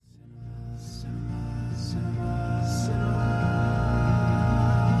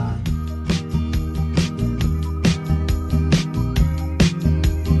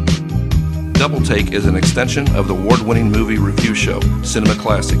Take is an extension of the award-winning movie review show, Cinema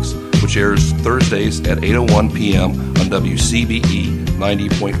Classics, which airs Thursdays at 8:01 p.m. on WCBE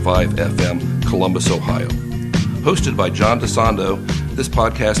 90.5 FM, Columbus, Ohio. Hosted by John DeSando, this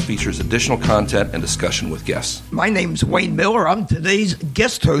podcast features additional content and discussion with guests. My name's Wayne Miller. I'm today's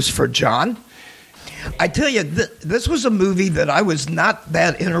guest host for John. I tell you, this was a movie that I was not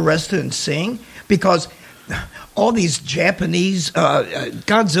that interested in seeing because all these Japanese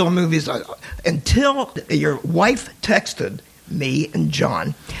Godzilla movies, until your wife texted me and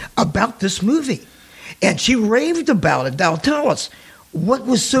John about this movie. And she raved about it. Now tell us, what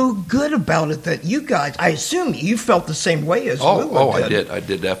was so good about it that you guys, I assume you felt the same way as Lula did. I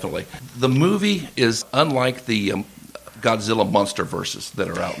did, definitely. The movie is unlike the Godzilla monster verses that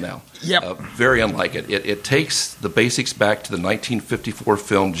are out now. Yep. Very unlike it. It takes the basics back to the 1954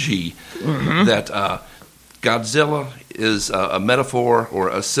 film G, that Godzilla is a metaphor or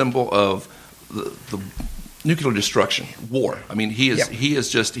a symbol of the nuclear destruction, war. I mean, he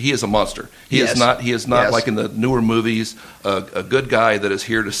is a monster. He is not like in the newer movies, a good guy that is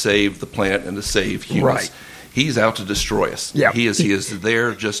here to save the planet and to save humans. Right. He's out to destroy us. Yeah. He is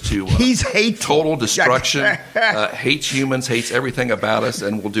there just to he's hateful. Total destruction, hates humans, hates everything about us,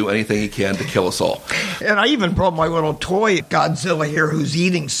 and will do anything he can to kill us all. And I even brought my little toy Godzilla here who's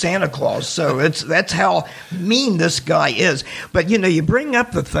eating Santa Claus. So that's how mean this guy is. But, you bring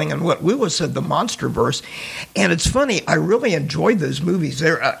up the thing and what Lewis said, the Monsterverse, and it's funny, I really enjoyed those movies.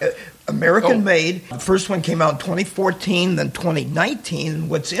 They're American-made. The first one came out in 2014, then 2019. And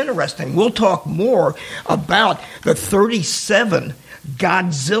what's interesting, we'll talk more about the 37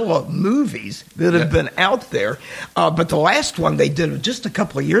 Godzilla movies that have been out there. But the last one they did just a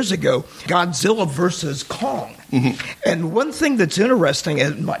couple of years ago, Godzilla versus Kong. And one thing that's interesting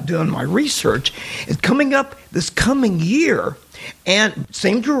in doing my research is coming up this coming year, and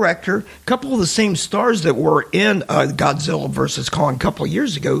same director, a couple of the same stars that were in Godzilla versus Kong a couple of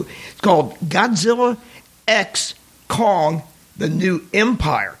years ago. It's called Godzilla X Kong, The New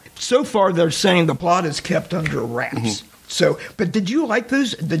Empire. So far, they're saying the plot is kept under wraps. So, but did you like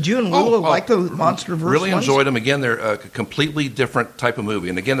those? Did you and Lula like the Monsterverse Really ones? enjoyed them. Again, they're a completely different type of movie.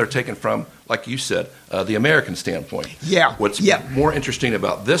 And again, they're taken from, like you said, the American standpoint. Yeah. What's more interesting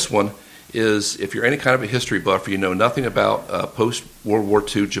about this one is if you're any kind of a history buff, you know nothing about post-World War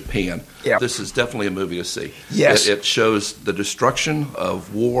II Japan, this is definitely a movie to see. Yes. It shows the destruction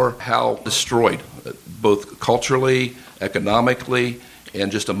of war, how destroyed, both culturally, economically, and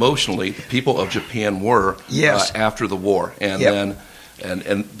just emotionally, the people of Japan were after the war. And then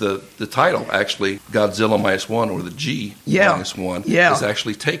and the title, actually, Godzilla -1 or the G -1, is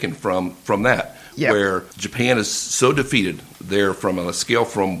actually taken from that, where Japan is so defeated. They're from a scale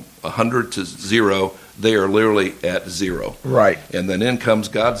from 100 to 0, they are literally at 0. Right. And then in comes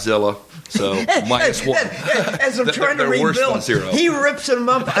Godzilla, so -1. As I'm trying to worse than rebuild, 0. he rips them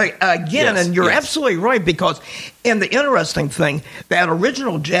up again, and you're absolutely right, because, and the interesting thing, that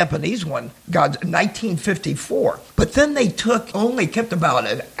original Japanese one, 1954, but then they only kept about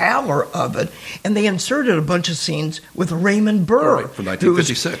an hour of it, and they inserted a bunch of scenes with Raymond Burr. From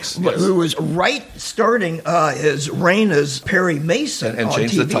 1956. Who was starting his reign as Perry Mason and on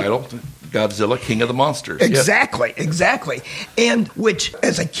changed TV. the title to Godzilla, King of the Monsters. Exactly. And which,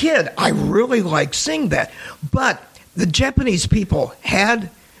 as a kid, I really liked seeing that. But the Japanese people had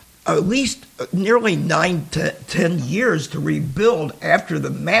at least nearly 9 to 10 years to rebuild after the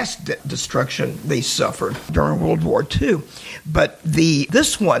mass destruction they suffered during World War II. But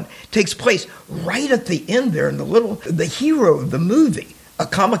this one takes place right at the end there, and the hero of the movie, a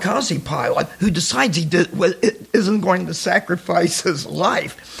kamikaze pilot who decides he isn't going to sacrifice his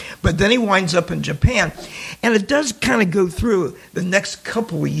life. But then he winds up in Japan. And it does kind of go through the next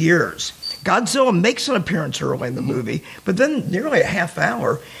couple of years. Godzilla makes an appearance early in the movie, but then nearly a half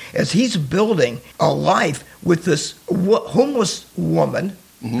hour as he's building a life with this homeless woman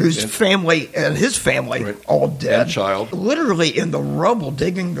whose family and his family all dead. And child. Literally in the rubble,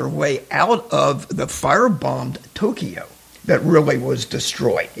 digging their way out of the firebombed Tokyo that really was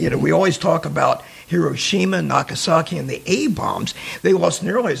destroyed. We always talk about Hiroshima, Nagasaki, and the A-bombs. They lost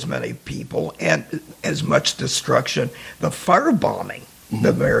nearly as many people and as much destruction. The firebombing the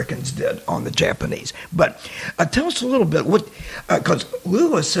Americans did on the Japanese. But tell us a little bit, because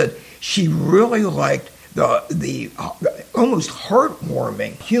Lula said she really liked the almost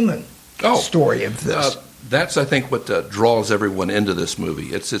heartwarming human story of this. That's, I think, what draws everyone into this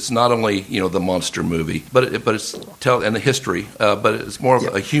movie. It's not only the monster movie, but it's and the history, but it's more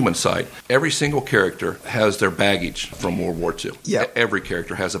of a human side. Every single character has their baggage from World War II. Every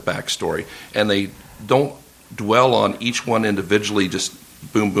character has a backstory, and they don't dwell on each one individually just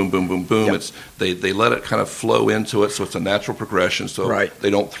boom, boom, boom, boom, boom. Yep. They let it kind of flow into it, so it's a natural progression. So right. they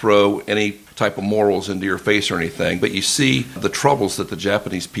don't throw any type of morals into your face or anything. But you see the troubles that the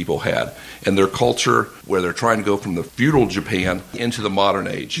Japanese people had and their culture, where they're trying to go from the feudal Japan into the modern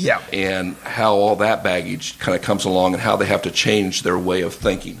age, yeah. and how all that baggage kind of comes along and how they have to change their way of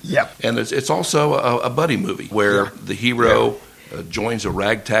thinking. Yeah. And it's also a buddy movie where the hero joins a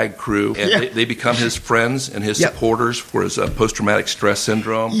ragtag crew, and they become his friends and his supporters for his post-traumatic stress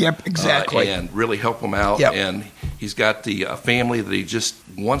syndrome. Yep, exactly. And really help him out. Yep. And he's got the family that he just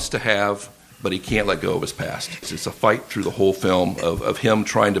wants to have, but he can't let go of his past. It's a fight through the whole film of him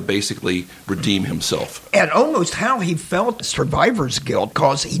trying to basically redeem himself. And almost how he felt survivor's guilt,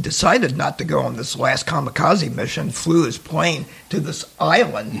 because he decided not to go on this last kamikaze mission, flew his plane to this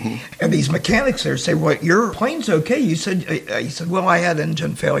island, and these mechanics there say, well, your plane's okay. He said, well, I had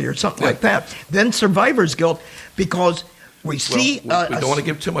engine failure, something like that. Then survivor's guilt, because we see... we don't want to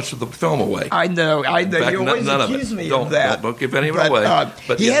give too much of the film away. I know. In fact, you always accuse me of that. Don't give any of it away.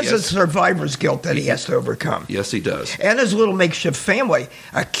 But he has a survivor's guilt that he has to overcome. Yes, he does. And his little makeshift family.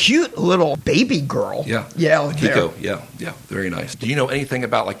 A cute little baby girl. Yeah. Kiko. Yeah. Very nice. Do you know anything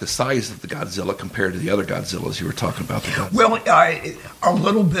about like the size of the Godzilla compared to the other Godzillas you were talking about? Well, a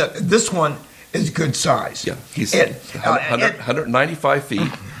little bit. This one is good size. Yeah. He's 195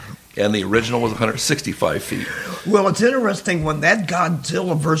 feet. And the original was 165 feet. Well, it's interesting, when that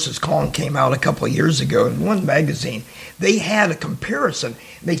Godzilla vs. Kong came out a couple of years ago in one magazine, they had a comparison.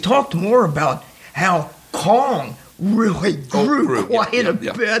 They talked more about how Kong really grew quite a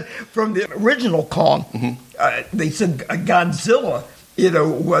bit from the original Kong. They said Godzilla,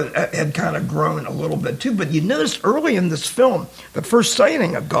 had kind of grown a little bit too. But you notice early in this film, the first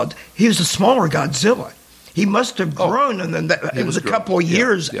sighting of God, he was a smaller Godzilla. He must have grown, and then it was a couple of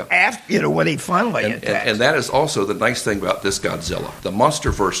years after, when he finally attacked. And that is also the nice thing about this Godzilla. The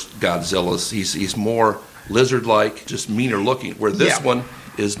MonsterVerse Godzilla, he's more lizard-like, just meaner looking, where this one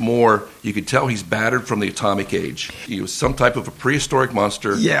is more, you could tell he's battered from the atomic age. He was some type of a prehistoric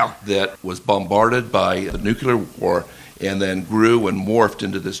monster that was bombarded by the nuclear war and then grew and morphed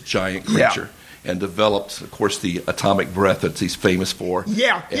into this giant creature. And developed, of course, the atomic breath that he's famous for.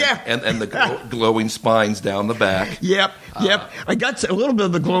 And the glowing spines down the back. Yep. I got a little bit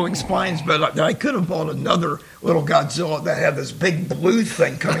of the glowing spines, but I could have bought another little Godzilla that had this big blue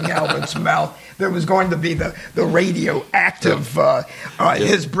thing coming out of its mouth. There was going to be the radioactive,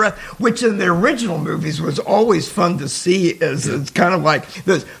 his breath, which in the original movies was always fun to see. It's kind of like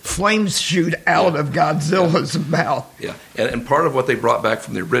the flames shoot out of Godzilla's mouth. Yeah, and part of what they brought back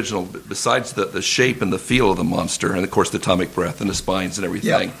from the original, besides the shape and the feel of the monster, and of course the atomic breath and the spines and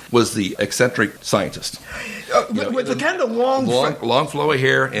everything, was the eccentric scientist. With the kind of long flowy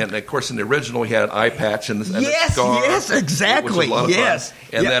hair, and of course in the original he had an eye patch and a scar. Yes, exactly. Which was a lot of fun.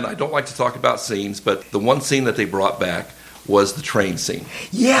 And then I don't like to talk about scenes, but the one scene that they brought back was the train scene.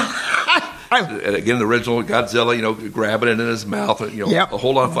 Yeah. And again, the original Godzilla, grabbing it in his mouth, a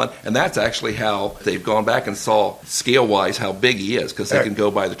whole lot of fun. And that's actually how they've gone back and saw scale-wise how big he is, because they can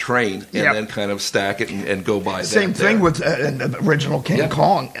go by the train and then kind of stack it and go by that. Same thing with the original King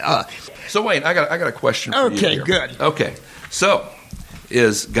Kong. So, Wayne, I got a question for you here. Okay, good. Okay, so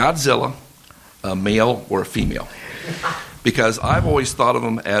is Godzilla a male or a female? Because I've always thought of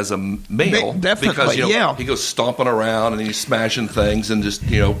him as a male. Definitely, because, he goes stomping around and he's smashing things and just,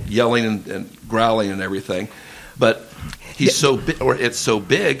 yelling and growling and everything. But he's so big, or it's so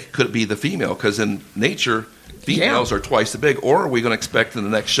big, could it be the female? Because in nature, females are twice as big. Or are we going to expect in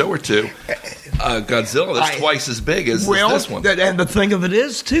the next show or two Godzilla that's twice as big as this one? And the thing of it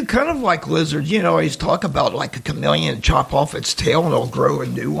is, too, kind of like lizards, he's talk about like a chameleon, chop off its tail and it'll grow a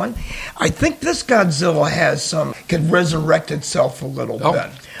new one. I think this Godzilla can resurrect itself a little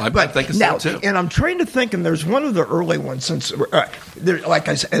bit. I think so too. And I'm trying to think, and there's one of the early ones, since, like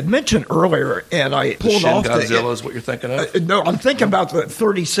I had mentioned earlier, and I pulled off Godzilla is what you're thinking of? No, I'm thinking about the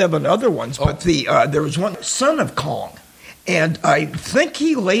 37 other ones, but there was one, Son of Kong. And I think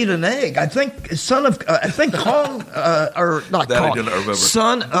he laid an egg. I think Kong, or not that Kong, I do not remember.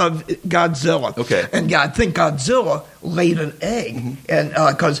 Son of Godzilla. Okay. And I think Godzilla laid an egg, and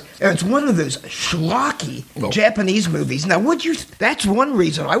because it's one of those schlocky Japanese movies. Now, that's one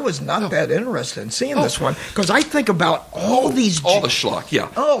reason I was not that interested in seeing this one, because I think about all the schlock.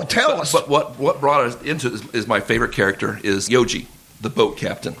 Yeah. Oh, tell us. But what brought us into is my favorite character is Yoji. the boat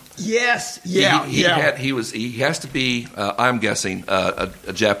captain. Yes, yeah, he has to be. I'm guessing a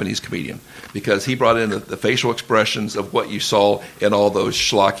Japanese comedian because he brought in the facial expressions of what you saw in all those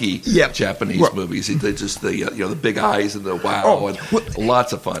schlocky Japanese movies. Just the big eyes and the wow and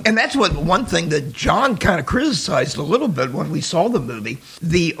lots of fun. And that's one thing that John kind of criticized a little bit when we saw the movie: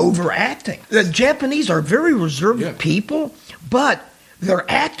 the overacting. The Japanese are very reserved people, but they're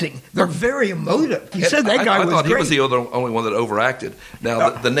acting. They're very emotive. He said that guy was great. I thought he was the only one that overacted. Now,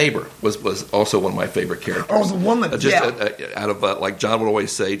 the neighbor was also one of my favorite characters. Oh, the woman, out of, like John would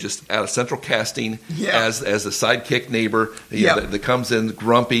always say, just out of central casting as a sidekick neighbor that comes in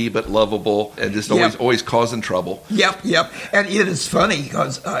grumpy but lovable and just always causing trouble. Yep. And it is funny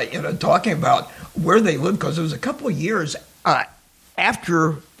because, talking about where they lived, because it was a couple of years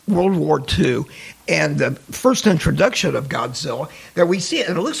after World War II and the first introduction of Godzilla that we see it,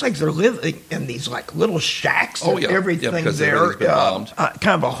 and it looks like they're living in these like little shacks and everything there, kind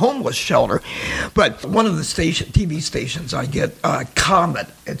of a homeless shelter. But one of the TV stations I get, Comet,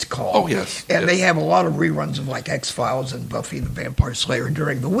 it's called. Oh, yes. And they have a lot of reruns of like X-Files and Buffy the Vampire Slayer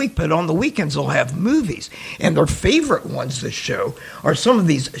during the week, but on the weekends they'll have movies. And their favorite ones to show are some of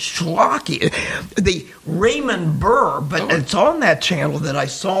these schlocky, the Raymond Burr, but it's on that channel that I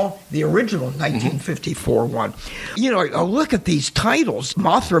saw the original 1954 one. I look at these titles: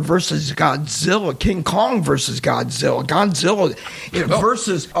 Mothra versus Godzilla, King Kong versus Godzilla,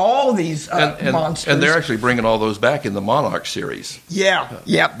 versus all these monsters. And they're actually bringing all those back in the Monarch series.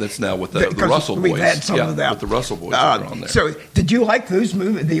 That's now with the Russell boys. We've had some of that with the Russell boys that are on there. So, did you like those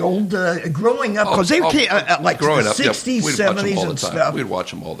movies? The old growing up, because they were like growing the 60s, 70s, and stuff. We'd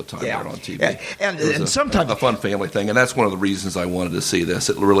watch them all the time. There on TV. And sometimes a fun family thing, and that's one of the reasons I wanted to see this.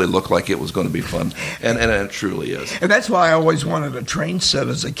 It really looked like it was going to be fun, and it truly is. And that's why I always wanted a train set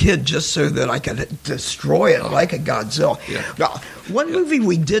as a kid, just so that I could destroy it like a Godzilla. Now, one movie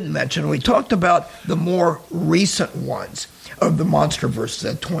we did mention, we talked about the more recent ones of the MonsterVerse,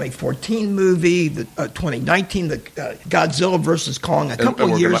 the 2014 movie, the 2019, the Godzilla versus Kong a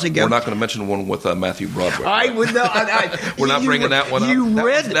couple of years ago. We're not going to mention one with Matthew Broderick. I would know. We're not bringing that one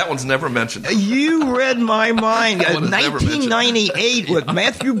up. That one's never mentioned. You read my mind. 1998 with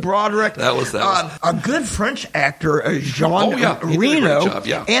Matthew Broderick. That was a good French actor, Jean Reno,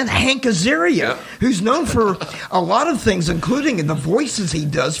 and Hank Azaria, who's known for a lot of things, including the voices he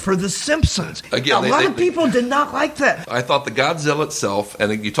does for The Simpsons. Again, a lot of people did not like that. I thought the Godzilla itself,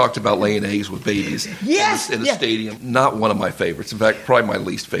 and you talked about laying eggs with babies in a stadium, not one of my favorites. In fact, probably my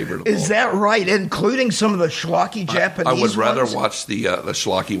least favorite of all. Is that right? Including some of the schlocky Japanese I would rather ones? watch the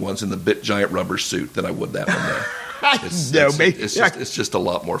schlocky ones in the big giant rubber suit than I would that one there. It's just a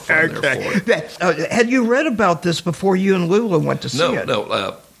lot more fun there for it. Had you read about this before you and Lula went to see it?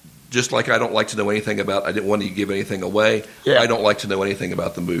 No. Just like I don't like to know anything about, I didn't want to give anything away. I don't like to know anything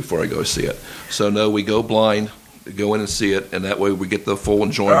about the movie before I go see it. So no, we go blind. Go in and see it, and that way we get the full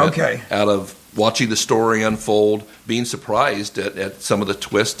enjoyment out of watching the story unfold, being surprised at some of the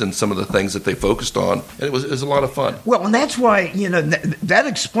twists and some of the things that they focused on. And it was a lot of fun. Well, and that's why, that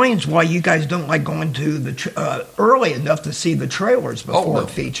explains why you guys don't like going to the early enough to see the trailers before a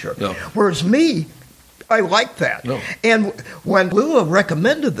feature. No. Whereas me, I like that. No. And when Lula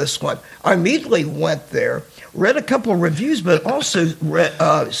recommended this one, I immediately went there, read a couple of reviews, but also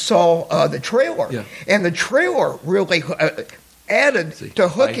saw the trailer. Yeah. And the trailer really added to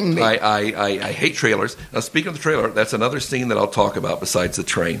hooking me. I hate trailers. Now, speaking of the trailer, that's another scene that I'll talk about besides the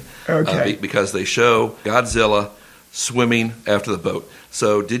train. Okay. Because they show Godzilla swimming after the boat.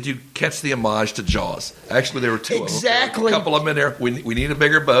 So did you catch the homage to Jaws? Actually, there were two. Exactly. A couple of them in there. We need a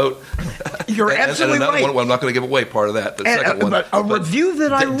bigger boat. You're absolutely and right. One, well, I'm not going to give away part of that. The second one. But review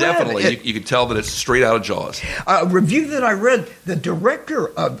that I read. Definitely, you can tell that it's straight out of Jaws. A review that I read, the director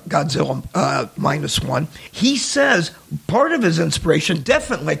of Godzilla -1, he says part of his inspiration,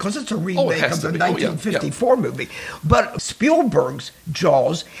 definitely, because it's a remake of the 1954 movie, but Spielberg's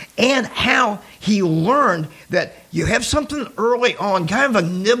Jaws and how he learned that you have something early on, kind of a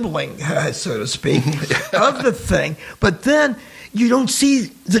nibbling, so to speak, of the thing, but then you don't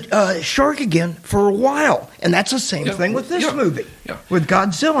see the shark again for a while. And that's the same thing with this movie, with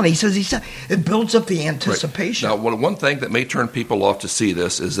Godzilla. And he says it builds up the anticipation. Right. Now, one thing that may turn people off to see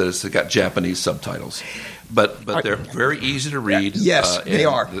this is that it's got Japanese subtitles. But they're very easy to read. Yes, they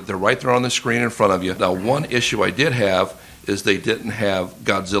are. They're right there on the screen in front of you. Now, one issue I did have is they didn't have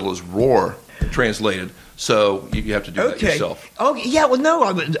Godzilla's roar translated. So you have to do that yourself. Oh, yeah. Well, no,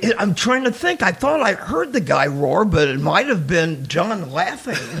 I'm trying to think. I thought I heard the guy roar, but it might have been John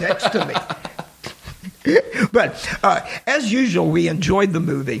laughing next to me. But as usual, we enjoyed the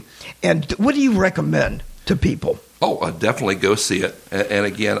movie. And what do you recommend to people? Oh, definitely go see it. And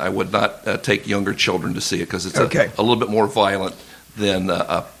again, I would not take younger children to see it because it's a little bit more violent than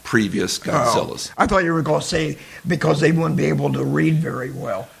previous Godzillas. I thought you were going to say because they wouldn't be able to read very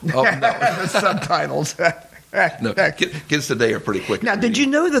well. Oh, no. The subtitles. No, kids today are pretty quick. Now, did you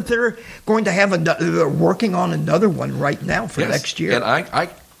know that they're going to have they're working on another one right now for next year? And I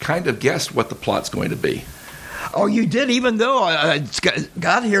kind of guessed what the plot's going to be. Oh, you did, even though it's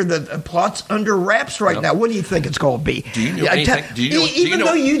got here that the plot's under wraps right now. What do you think it's going to be? Do you know anything? Even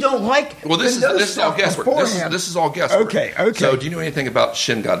though you don't like this is all guesswork. This is all guesswork. Okay. So do you know anything about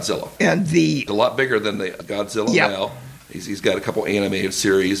Shin Godzilla? And it's a lot bigger than the Godzilla now. He's got a couple animated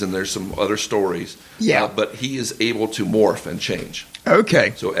series, and there's some other stories. Yeah. But he is able to morph and change.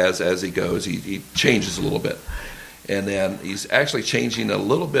 Okay. So as he goes, he changes a little bit. And then he's actually changing a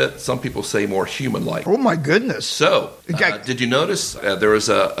little bit, some people say more human-like. Oh, my goodness. So, did you notice there was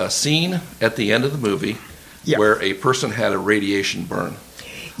a scene at the end of the movie where a person had a radiation burn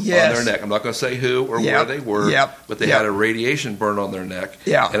on their neck? I'm not going to say who or where they were, but they had a radiation burn on their neck.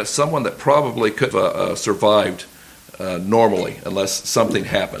 Yeah. And it's someone that probably could have survived normally unless something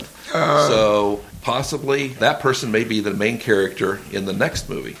happened. So possibly that person may be the main character in the next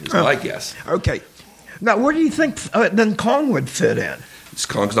movie, is my guess. Okay. Now, where do you think then Kong would fit in?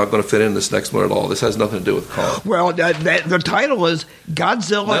 Kong's not going to fit in this next one at all. This has nothing to do with Kong. Well, the title is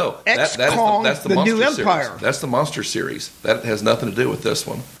Godzilla X Kong, the New Empire. Series. That's the monster series. That has nothing to do with this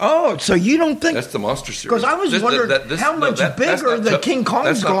one. Oh, so you don't think... That's the monster series. Because I was wondering how much bigger the King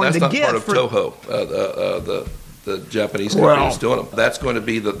Kong's going to get. That's not part of Toho, the Japanese company who's doing them. That's going to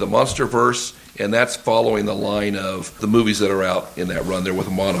be the MonsterVerse, and that's following the line of the movies that are out in that run there with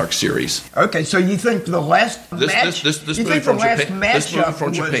the Monarch series. Okay, so you think the last match... This movie from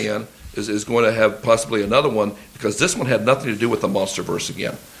Japan is going to have possibly another one, because this one had nothing to do with the MonsterVerse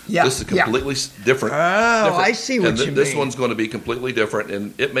again. Yeah, this is completely different. I see what you mean. This one's going to be completely different,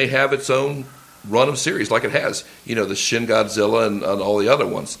 and it may have its own run of series like it has, the Shin Godzilla and all the other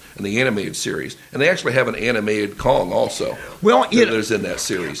ones, and the animated series. And they actually have an animated Kong also. Well, there's in that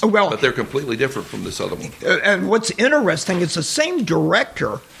series. But they're completely different from this other one. And what's interesting, it's the same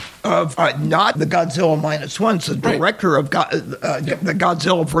director of not the Godzilla -1. It's the director of the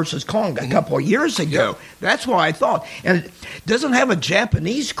Godzilla versus Kong a couple of years ago. Yeah. That's why I thought. And it doesn't have a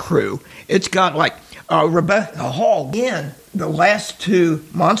Japanese crew. It's got like Rebecca Hall in the last two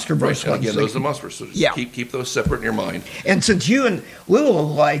MonsterVerse ones. Again, those are the MonsterVerse. So just keep those separate in your mind. And since you and Lou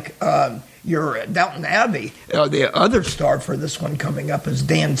like your Downton Abbey, the other star for this one coming up is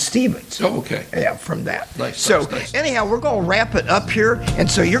Dan Stevens. Oh, okay. Yeah, from that. Nice. Nice. Anyhow, we're going to wrap it up here. And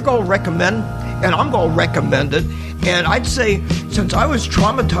so you're going to recommend, and I'm going to recommend it. And I'd say, since I was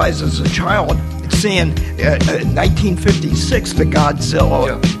traumatized as a child, seeing 1956, the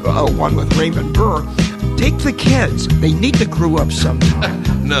Godzilla one with Raymond Burr, take the kids. They need to grow up sometime.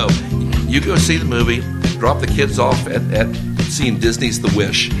 No. You go see the movie, drop the kids off at seeing Disney's The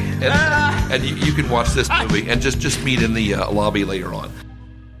Wish, and you can watch this movie and just meet in the lobby later on.